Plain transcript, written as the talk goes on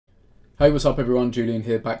Hey, what's up everyone? Julian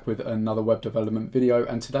here, back with another web development video,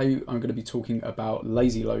 and today I'm going to be talking about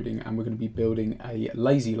lazy loading, and we're going to be building a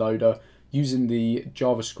lazy loader using the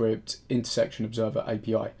JavaScript IntersectionObserver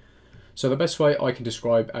API. So the best way I can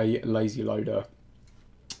describe a lazy loader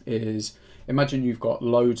is, imagine you've got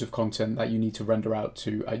loads of content that you need to render out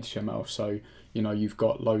to HTML. So you've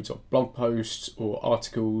got loads of blog posts or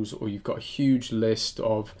articles, or you've got a huge list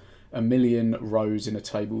of a million rows in a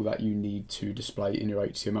table that you need to display in your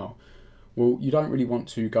HTML. Well, you don't really want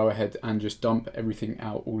to go ahead and just dump everything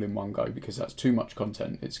out all in one go, because that's too much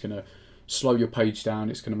content. It's going to slow your page down.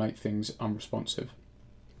 It's going to make things unresponsive.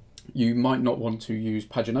 You might not want to use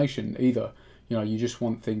pagination either. You just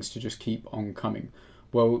want things to just keep on coming.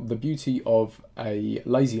 Well, the beauty of a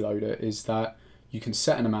lazy loader is that you can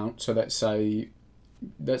set an amount. So let's say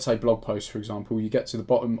blog posts, for example, you get to the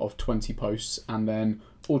bottom of 20 posts and then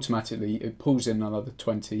automatically it pulls in another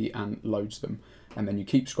 20 and loads them. And then you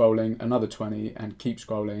keep scrolling, another 20, and keep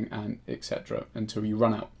scrolling, and etc. until you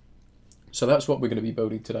run out. So that's what we're going to be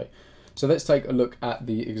building today. So let's take a look at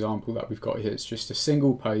the example that we've got here. It's just a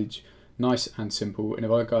single page, nice and simple. And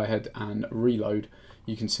if I go ahead and reload,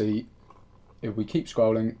 you can see if we keep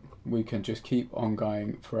scrolling, we can just keep on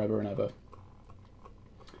going forever and ever.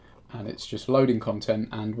 And it's just loading content.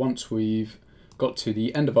 And once we've got to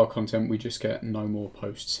the end of our content, we just get no more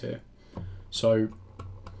posts here. So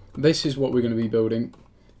this is what we're going to be building,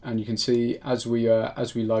 and you can see as we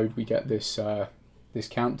load, we get this this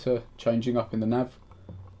counter changing up in the nav,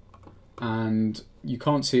 and you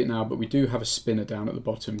can't see it now, but we do have a spinner down at the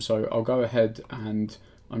bottom. So I'll go ahead and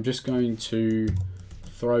I'm just going to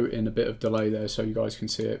throw in a bit of delay there so you guys can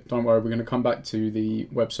see it. Don't worry, we're going to come back to the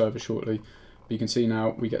web server shortly, but you can see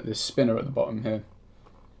now we get this spinner at the bottom here.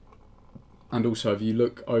 And also, if you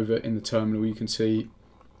look over in the terminal, you can see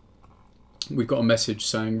we've got a message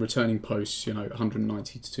saying returning posts,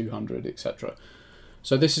 190 to 200, etc.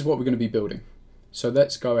 So this is what we're going to be building. So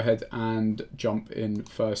let's go ahead and jump in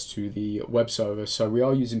first to the web server. So we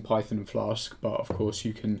are using Python and Flask, but of course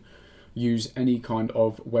you can use any kind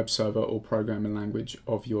of web server or programming language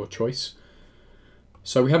of your choice.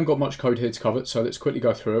 So we haven't got much code here to cover, so let's quickly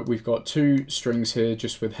go through it. We've got two strings here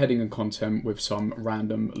just with heading and content with some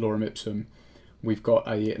random lorem ipsum. We've got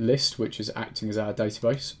a list which is acting as our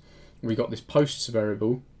database. We got this posts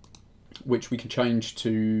variable, which we can change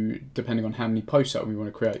to depending on how many posts that we want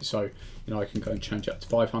to create. So, I can go and change that to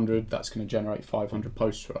 500. That's going to generate 500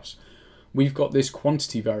 posts for us. We've got this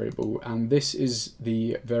quantity variable, and this is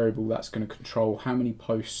the variable that's going to control how many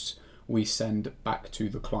posts we send back to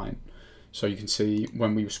the client. So you can see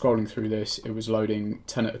when we were scrolling through this, it was loading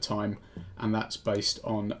 10 at a time, and that's based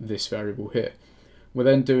on this variable here. We're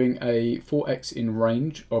then doing a 4x in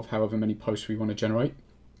range of however many posts we want to generate.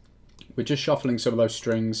 We're just shuffling some of those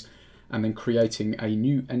strings and then creating a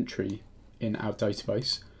new entry in our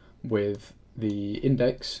database with the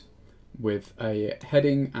index, with a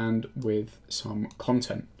heading, and with some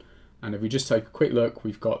content. And if we just take a quick look,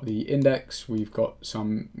 we've got the index, we've got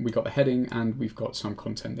the heading, and we've got some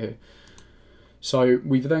content here. So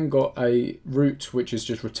we've then got a root, which is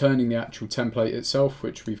just returning the actual template itself,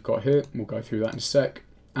 which we've got here. We'll go through that in a sec.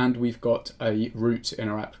 And we've got a root in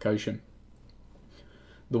our application.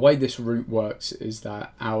 The way this route works is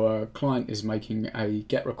that our client is making a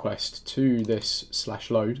GET request to this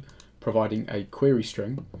 /load, providing a query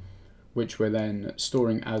string, which we're then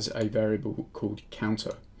storing as a variable called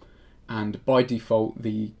counter. And by default,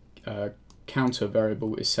 the counter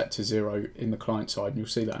variable is set to 0 in the client side, and you'll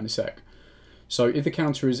see that in a sec. So if the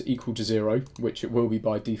counter is equal to 0, which it will be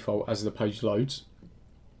by default as the page loads,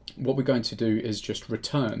 what we're going to do is just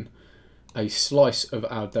return a slice of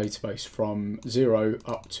our database from 0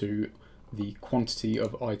 up to the quantity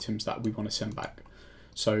of items that we want to send back.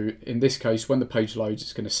 So in this case, when the page loads,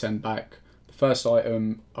 it's going to send back the first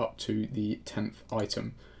item up to the 10th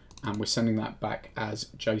item, and we're sending that back as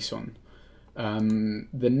JSON.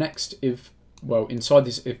 The next inside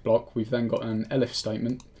this if block, we've then got an elif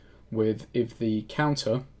statement with if the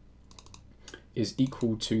counter is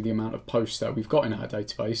equal to the amount of posts that we've got in our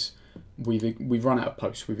database, we've run out of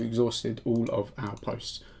posts, we've exhausted all of our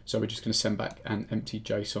posts. So we're just going to send back an empty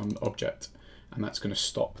JSON object, and that's going to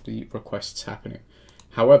stop the requests happening.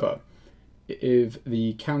 However, if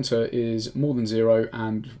the counter is more than 0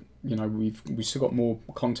 and we've still got more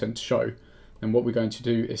content to show, then what we're going to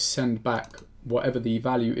do is send back whatever the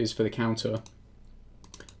value is for the counter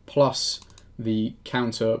plus the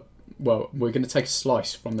counter. Well, we're going to take a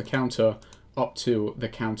slice from the counter up to the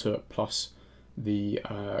counter plus the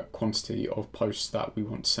quantity of posts that we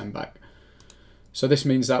want to send back. So this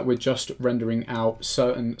means that we're just rendering out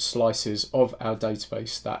certain slices of our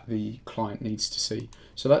database that the client needs to see.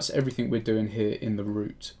 So that's everything we're doing here in the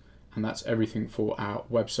root, and that's everything for our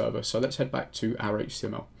web server. So let's head back to our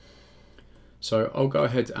HTML. So I'll go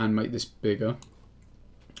ahead and make this bigger.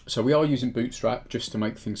 So we are using Bootstrap just to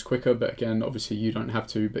make things quicker, but again, obviously you don't have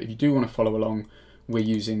to, but if you do want to follow along, we're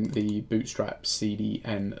using the Bootstrap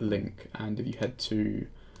CDN link. And if you head to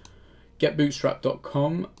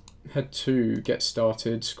getbootstrap.com, head to get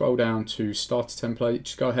started, scroll down to starter template,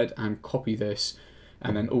 just go ahead and copy this,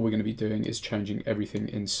 and then all we're going to be doing is changing everything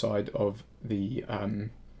inside of the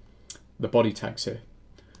body tags here.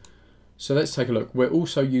 So let's take a look. We're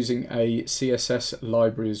also using a CSS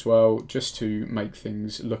library as well, just to make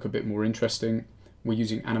things look a bit more interesting. We're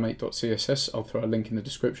using animate.css. I'll throw a link in the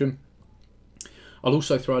description. I'll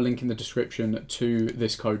also throw a link in the description to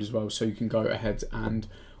this code as well, so you can go ahead and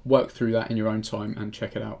work through that in your own time and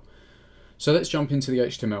check it out. So let's jump into the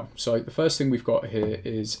HTML. So the first thing we've got here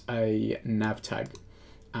is a nav tag.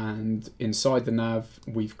 And inside the nav,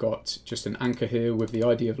 we've got just an anchor here with the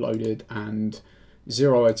ID of loaded and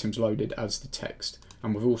 0 items loaded as the text.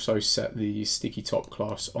 And we've also set the sticky top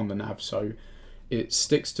class on the nav, so it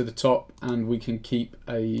sticks to the top and we can keep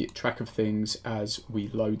a track of things as we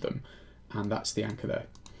load them. And that's the anchor there.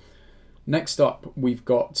 Next up, we've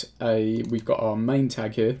got our main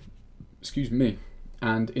tag here, excuse me.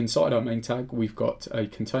 And inside our main tag, we've got a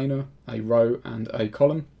container, a row and a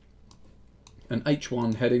column, an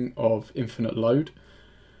H1 heading of infinite load.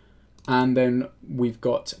 And then we've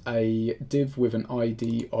got a div with an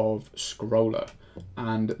ID of scroller.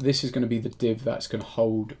 And this is going to be the div that's going to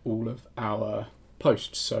hold all of our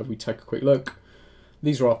posts. So if we take a quick look,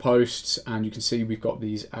 these are our posts, and you can see we've got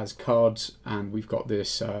these as cards, and we've got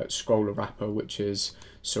this scroller wrapper which is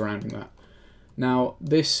surrounding that. Now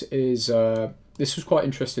this was quite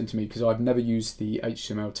interesting to me because I've never used the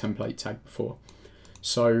HTML template tag before.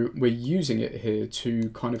 So we're using it here to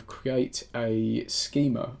kind of create a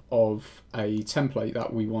schema of a template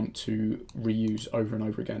that we want to reuse over and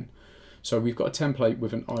over again. So we've got a template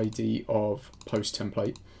with an ID of post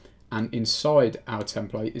template, and inside our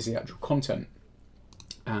template is the actual content.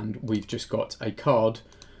 And we've just got a card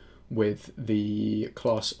with the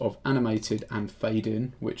class of animated and fade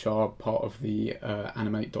in, which are part of the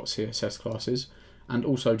animate.css classes, and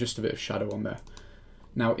also just a bit of shadow on there.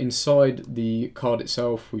 Now inside the card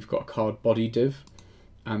itself, we've got a card body div,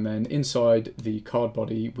 and then inside the card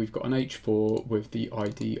body, we've got an H4 with the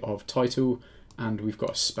ID of title, and we've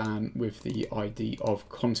got a span with the ID of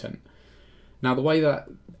content. Now the way that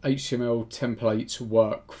HTML templates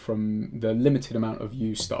work, from the limited amount of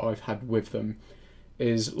use that I've had with them,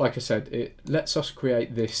 is, like I said, it lets us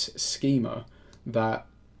create this schema that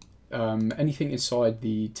anything inside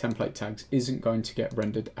the template tags isn't going to get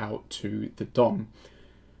rendered out to the DOM.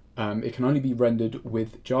 It can only be rendered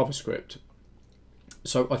with JavaScript.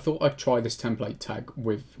 So I thought I'd try this template tag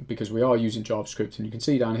because we are using JavaScript, and you can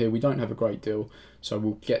see down here we don't have a great deal, so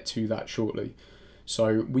we'll get to that shortly.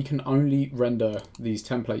 So we can only render these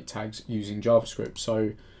template tags using JavaScript.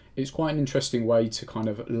 So it's quite an interesting way to kind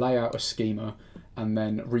of lay out a schema and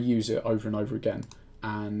then reuse it over and over again.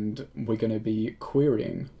 And we're going to be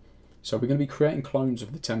querying. So we're going to be creating clones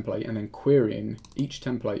of the template and then querying each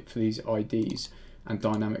template for these IDs and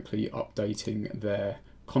dynamically updating their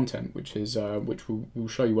content, which we'll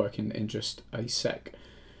show you working in just a sec.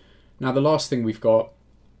 Now the last thing we've got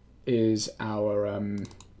is our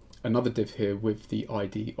another div here with the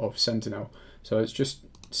ID of Sentinel. So let's just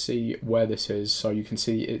see where this is. So you can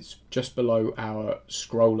see it's just below our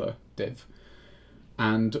scroller div.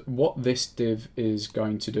 And what this div is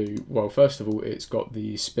going to do, well, first of all, it's got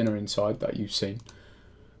the spinner inside that you've seen.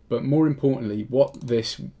 But more importantly, what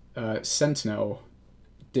this Sentinel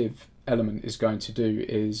div element is going to do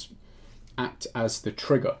is act as the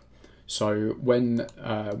trigger. So when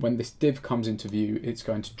this div comes into view, it's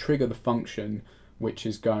going to trigger the function which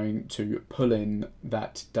is going to pull in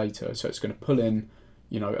that data. So it's going to pull in,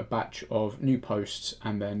 a batch of new posts,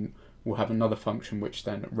 and then we'll have another function which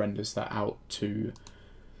then renders that out to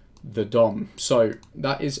the DOM. So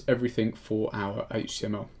that is everything for our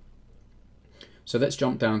HTML. So let's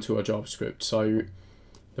jump down to our JavaScript. So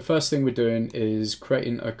the first thing we're doing is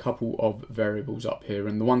creating a couple of variables up here,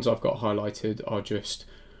 and the ones I've got highlighted are just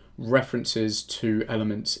references to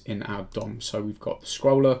elements in our DOM. So we've got the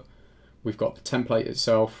scroller, we've got the template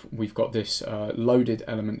itself, we've got this loaded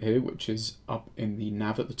element here, which is up in the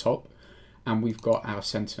nav at the top, and we've got our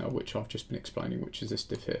Sentinel, which I've just been explaining, which is this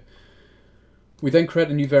div here. We then create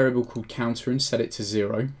a new variable called counter and set it to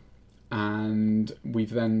 0, and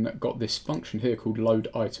we've then got this function here called load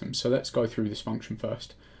item. So let's go through this function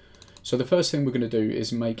first. So the first thing we're going to do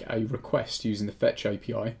is make a request using the fetch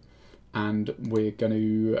API, and we're going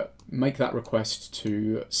to make that request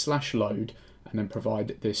to /load and then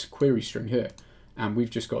provide this query string here. And we've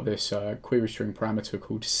just got this query string parameter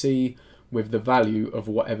called C with the value of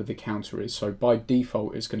whatever the counter is. So by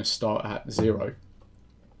default, it's going to start at 0.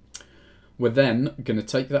 We're then going to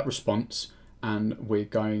take that response and we're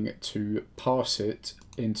going to pass it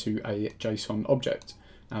into a JSON object.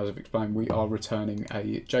 As I've explained, we are returning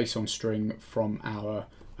a JSON string from our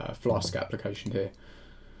Flask application here.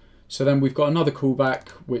 So then we've got another callback,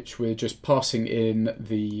 which we're just passing in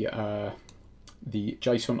the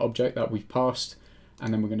JSON object that we've passed,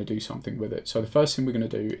 and then we're going to do something with it. So the first thing we're going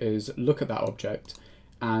to do is look at that object,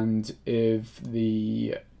 and if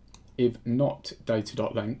not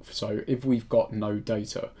data.length, so if we've got no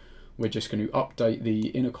data, we're just going to update the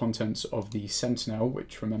inner contents of the sentinel,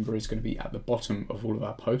 which remember is going to be at the bottom of all of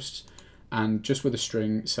our posts, and just with a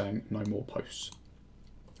string saying no more posts.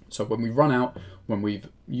 So when we run out, when we've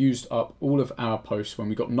used up all of our posts, when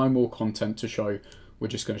we've got no more content to show, we're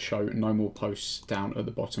just going to show no more posts down at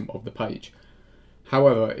the bottom of the page.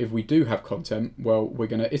 However, if we do have content, well, we're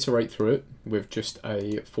going to iterate through it with just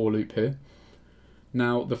a for loop here.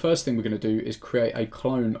 Now, the first thing we're going to do is create a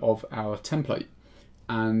clone of our template.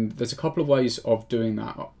 And there's a couple of ways of doing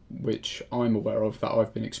that, which I'm aware of, that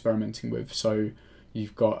I've been experimenting with. So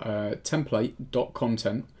you've got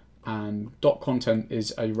template.content, and .content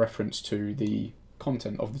is a reference to the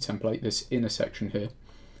content of the template, this inner section here.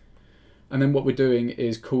 And then what we're doing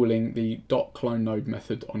is calling the .clone node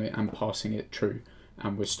method on it and passing it true.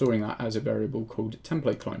 And we're storing that as a variable called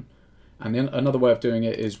template clone. And then another way of doing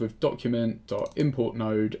it is with document.import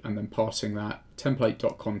node and then passing that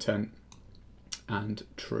template.content and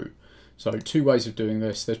true. So 2 ways of doing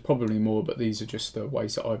this. There's probably more, but these are just the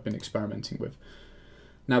ways that I've been experimenting with.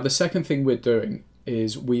 Now the second thing we're doing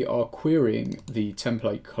is we are querying the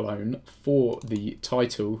template clone for the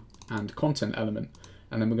title and content element,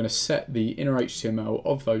 and then we're going to set the inner HTML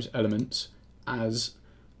of those elements as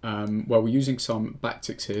well, we're using some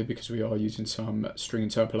backticks here because we are using some string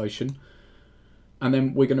interpolation. And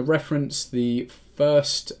then we're going to reference the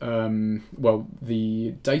first,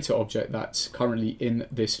 the data object that's currently in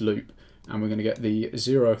this loop. And we're going to get the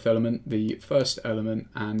 0th element, the first element,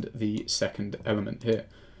 and the second element here.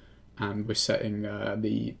 And we're setting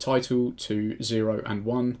the title to 0 and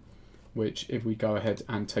 1, which if we go ahead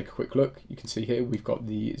and take a quick look, you can see here we've got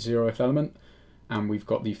the 0th element and we've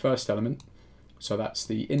got the first element. So that's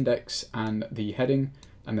the index and the heading,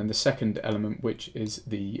 and then the second element, which is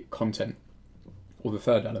the content, or the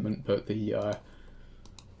third element, but the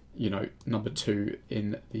number 2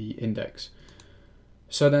 in the index.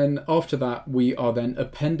 So then after that, we are then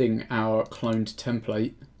appending our cloned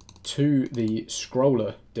template to the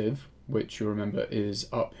scroller div, which you remember is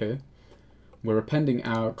up here. We're appending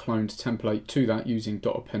our cloned template to that using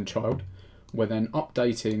 .appendChild. We're then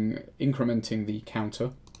incrementing the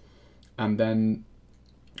counter, and then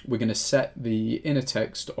we're going to set the inner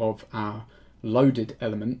text of our loaded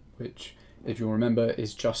element, which, if you'll remember,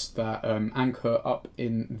 is just that anchor up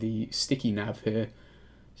in the sticky nav here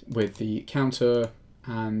with the counter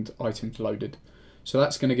and items loaded. So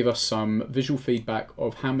that's going to give us some visual feedback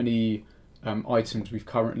of how many items we've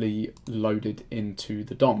currently loaded into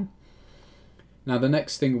the DOM. Now the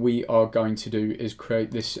next thing we are going to do is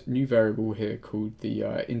create this new variable here called the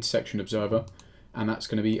IntersectionObserver, and that's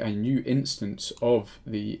going to be a new instance of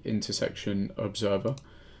the IntersectionObserver.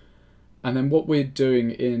 And then what we're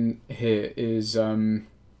doing in here is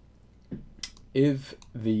if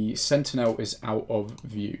the sentinel is out of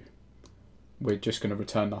view, we're just going to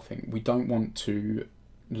return nothing. We don't want to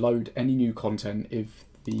load any new content if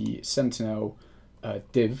the sentinel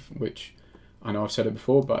div, which I know I've said it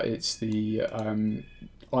before, but it's the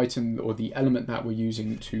item or the element that we're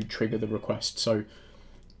using to trigger the request. So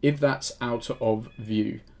if that's out of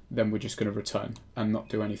view, then we're just going to return and not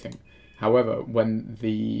do anything. However, when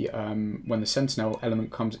the sentinel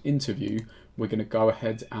element comes into view, we're going to go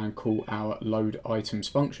ahead and call our load items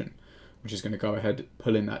function, which is going to go ahead,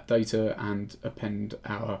 pull in that data and append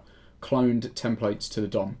our cloned templates to the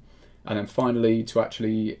DOM. And then finally, to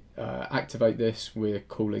actually activate this, we're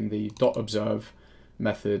calling the .observe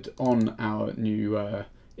method on our new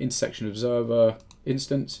IntersectionObserver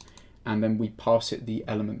instance, and then we pass it the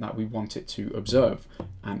element that we want it to observe.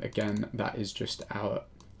 And again, that is just our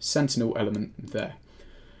sentinel element there.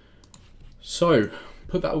 So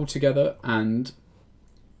put that all together, and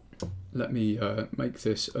let me make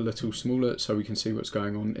this a little smaller so we can see what's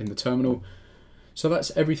going on in the terminal. So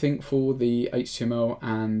that's everything for the HTML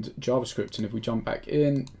and JavaScript, and if we jump back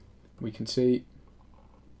in, we can see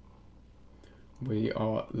we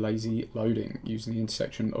are lazy loading using the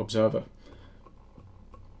IntersectionObserver.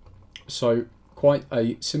 So quite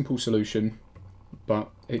a simple solution, but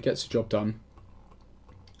it gets the job done,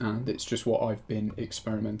 and it's just what I've been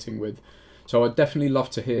experimenting with. So I'd definitely love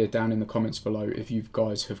to hear down in the comments below if you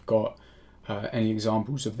guys have got any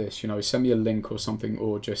examples of this. You know, send me a link or something,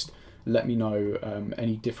 or just let me know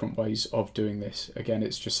any different ways of doing this. Again,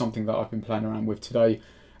 it's just something that I've been playing around with today,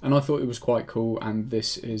 and I thought it was quite cool, and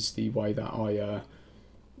this is the way that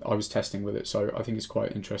I was testing with it, so I think it's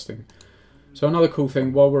quite interesting. So another cool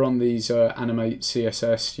thing, while we're on these animate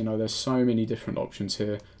CSS, you know, there's so many different options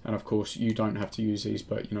here, and of course you don't have to use these,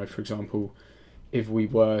 but you know, for example, if we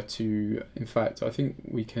were to, in fact, I think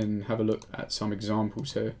we can have a look at some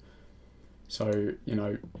examples here. So, you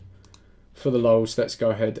know, for the lols, let's go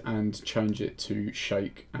ahead and change it to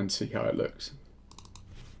shake and see how it looks.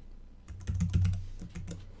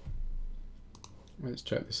 Let's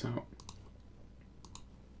check this out.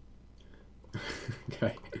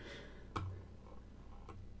 Okay.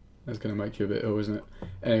 That's going to make you a bit ill, isn't it?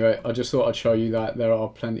 Anyway, I just thought I'd show you that there are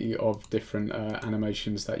plenty of different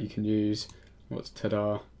animations that you can use. What's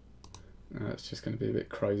ta-da? It's just going to be a bit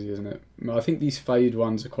crazy, isn't it? I think these fade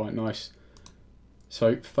ones are quite nice.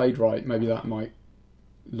 So fade right, maybe that might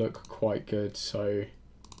look quite good. So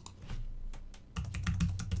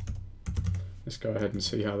let's go ahead and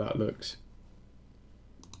see how that looks.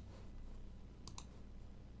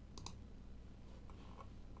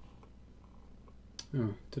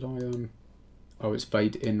 Oh, did I oh, it's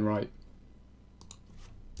fade in right.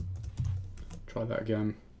 Try that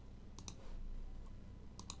again.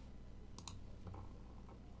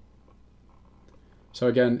 So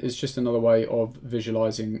again, it's just another way of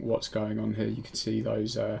visualizing what's going on here. You can see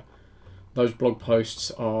those blog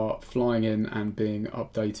posts are flying in and being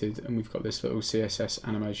updated, and we've got this little CSS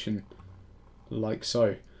animation like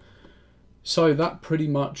so. So that pretty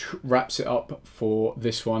much wraps it up for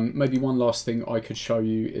this one. Maybe one last thing I could show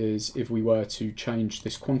you is if we were to change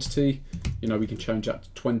this quantity, you know, we can change that to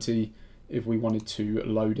 20 if we wanted to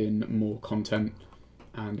load in more content.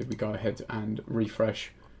 And if we go ahead and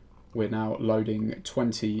refresh, we're now loading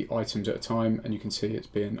 20 items at a time, and you can see it's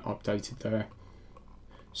being updated there.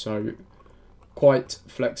 So quite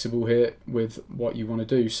flexible here with what you want to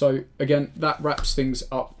do. So again, that wraps things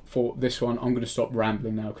up for this one. I'm going to stop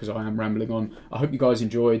rambling now because I am rambling on. I hope you guys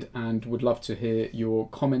enjoyed, and would love to hear your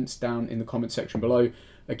comments down in the comment section below.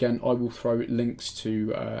 Again, I will throw links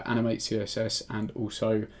to Animate CSS and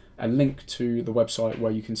also a link to the website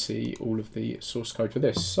where you can see all of the source code for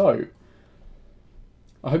this. So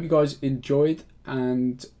I hope you guys enjoyed,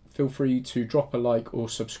 and feel free to drop a like or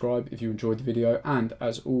subscribe if you enjoyed the video, and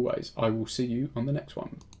as always, I will see you on the next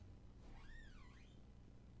one.